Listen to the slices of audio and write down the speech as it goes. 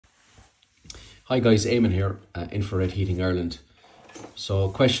Hi guys, Eamon here, Infrared Heating Ireland. So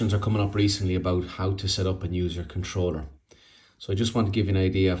questions are coming up recently about how to set up and use your controller. So I just want to give you an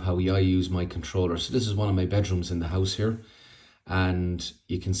idea of how I use my controller. So this is one of my bedrooms in the house here, and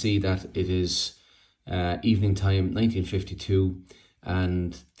you can see that it is evening time, 1952,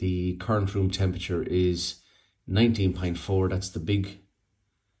 and the current room temperature is 19.4. That's the big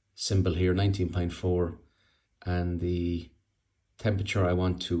symbol here, 19.4, and the temperature I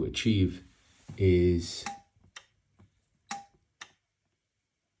want to achieve is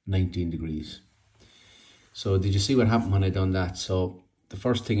 19 degrees. So did you see what happened when I done that? So the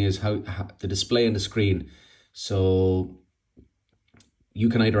first thing is how the display on the screen. So you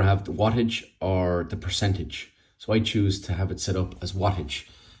can either have the wattage or the percentage. So I choose to have it set up as wattage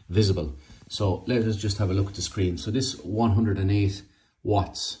visible. So let us just have a look at the screen. So this 108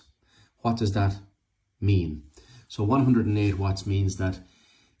 watts, what does that mean? So 108 watts means that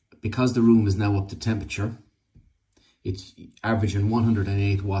because the room is now up to temperature, it's averaging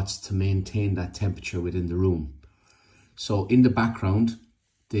 108 watts to maintain that temperature within the room. So in the background,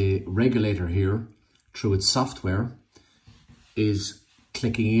 the regulator here, through its software, is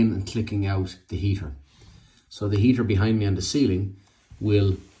clicking in and clicking out the heater. So the heater behind me on the ceiling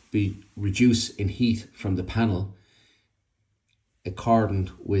will be reduced in heat from the panel accordant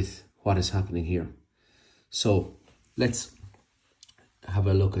with what is happening here. So let's have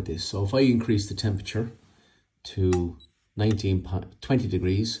a look at this. So if I increase the temperature to 20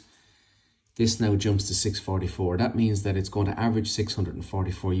 degrees, this now jumps to 644. That means that it's going to average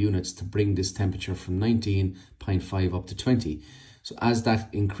 644 units to bring this temperature from 19.5 up to 20. So as that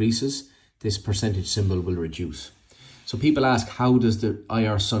increases, this percentage symbol will reduce. So people ask, how does the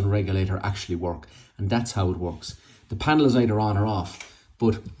IR sun regulator actually work? And that's how it works. The panel is either on or off,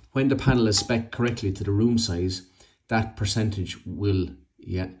 but when the panel is spec'd correctly to the room size, that percentage will,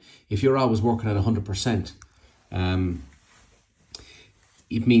 if you're always working at 100%,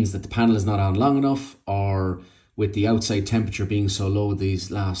 it means that the panel is not on long enough, or with the outside temperature being so low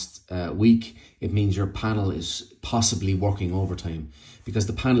these last week, it means your panel is possibly working overtime because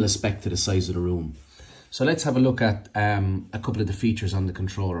the panel is spec'd to the size of the room. So let's have a look at a couple of the features on the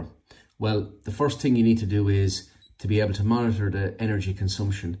controller. Well, the first thing you need to do is to be able to monitor the energy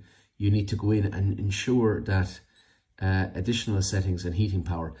consumption. You need to go in and ensure that additional settings and heating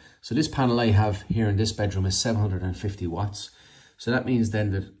power. So this panel I have here in this bedroom is 750 watts. So that means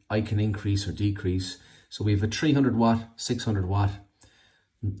then that I can increase or decrease. So we have a 300 watt, 600 watt,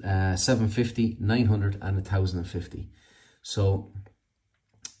 750, 900 and 1050. So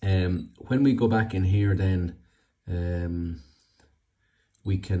when we go back in here, then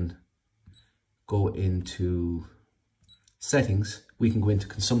we can go into settings, we can go into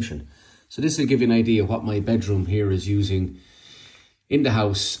consumption. So this will give you an idea of what my bedroom here is using in the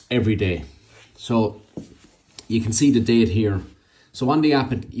house every day. So you can see the date here. So on the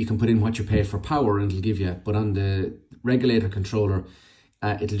app, you can put in what you pay for power and it'll give you, but on the regulator controller,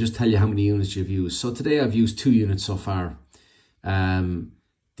 it'll just tell you how many units you've used. So today I've used 2 units so far. The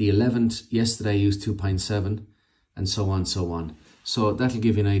 11th, yesterday I used 2.7 and so on, so on. So that'll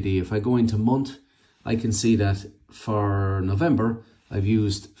give you an idea. If I go into month, I can see that for November, I've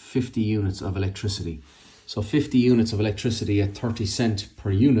used 50 units of electricity. So 50 units of electricity at 30 cents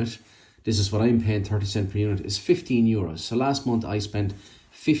per unit. This is what I'm paying, 30 cents per unit, is 15 euros. So last month I spent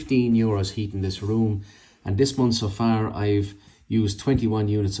 15 euros heating this room. And this month so far, I've used 21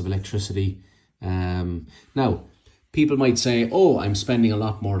 units of electricity. Now, people might say, oh, I'm spending a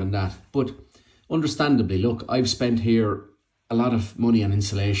lot more than that. But understandably, look, I've spent here a lot of money on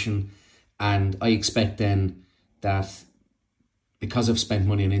insulation. And I expect then that because I've spent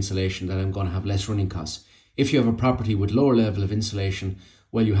money on insulation, that I'm going to have less running costs. If you have a property with lower level of insulation,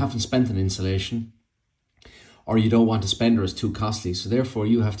 well, you haven't spent on insulation, or you don't want to spend, or it's too costly. So therefore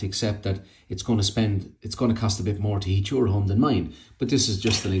you have to accept that it's going to cost a bit more to heat your home than mine. But this is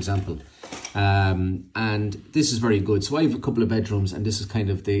just an example. And this is very good. So I have a couple of bedrooms, and this is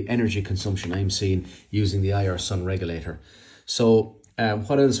kind of the energy consumption I'm seeing using the IR sun regulator. So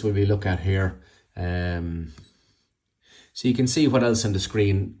what else will we look at here? So you can see what else on the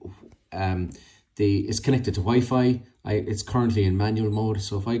screen. It's connected to Wi-Fi. It's currently in manual mode.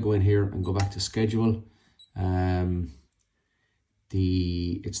 So if I go in here and go back to schedule,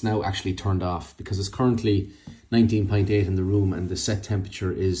 it's now actually turned off because it's currently 19.8 in the room and the set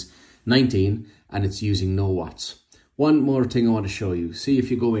temperature is 19 and it's using no watts. One more thing I want to show you. See, if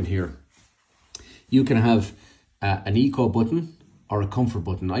you go in here, you can have an eco button or a comfort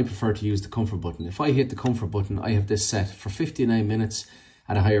button. I prefer to use the comfort button. If I hit the comfort button, I have this set for 59 minutes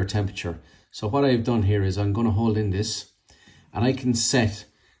at a higher temperature. So what I've done here is I'm going to hold in this and I can set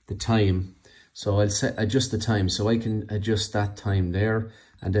the time. So I'll adjust the time. So I can adjust that time there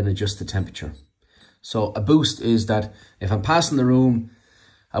and then adjust the temperature. So a boost is that if I'm passing the room,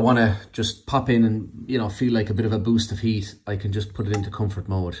 I want to just pop in and, you know, feel like a bit of a boost of heat, I can just put it into comfort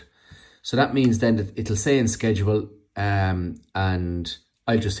mode. So that means then that it'll say in schedule, and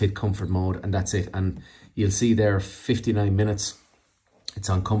I'll just hit comfort mode and that's it. And you'll see there 59 minutes, it's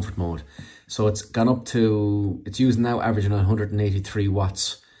on comfort mode. So it's gone up to, it's using now averaging 183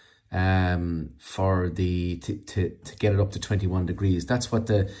 watts for the, to get it up to 21 degrees. That's what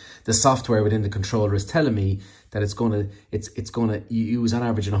the software within the controller is telling me, that it's gonna use on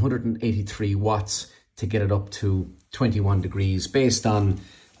average 183 watts to get it up to 21 degrees based on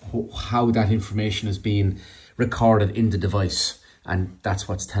how that information is being recorded in the device, and that's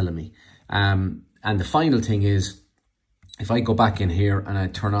what's telling me. And the final thing is, if I go back in here and I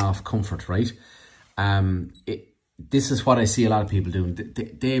turn off comfort, right? This is what I see a lot of people doing.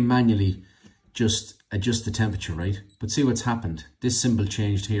 They manually just adjust the temperature, right? But see what's happened. This symbol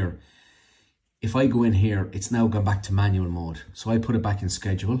changed here. If I go in here, it's now gone back to manual mode. So I put it back in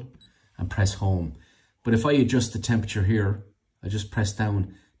schedule and press home. But if I adjust the temperature here, I just press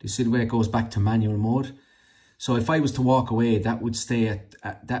down. Do you see the way it goes back to manual mode? So if I was to walk away, that would stay at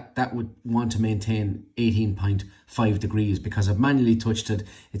that would want to maintain 18.5 degrees because I've manually touched it.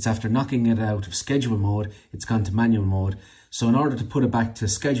 It's after knocking it out of schedule mode, it's gone to manual mode. So in order to put it back to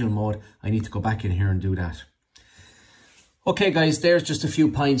schedule mode, I need to go back in here and do that. Okay guys, there's just a few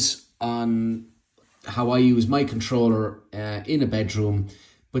points on how I use my controller in a bedroom.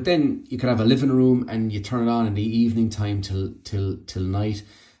 But then you could have a living room and you turn it on in the evening time till night.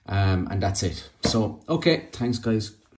 And that's it. So, okay, thanks guys.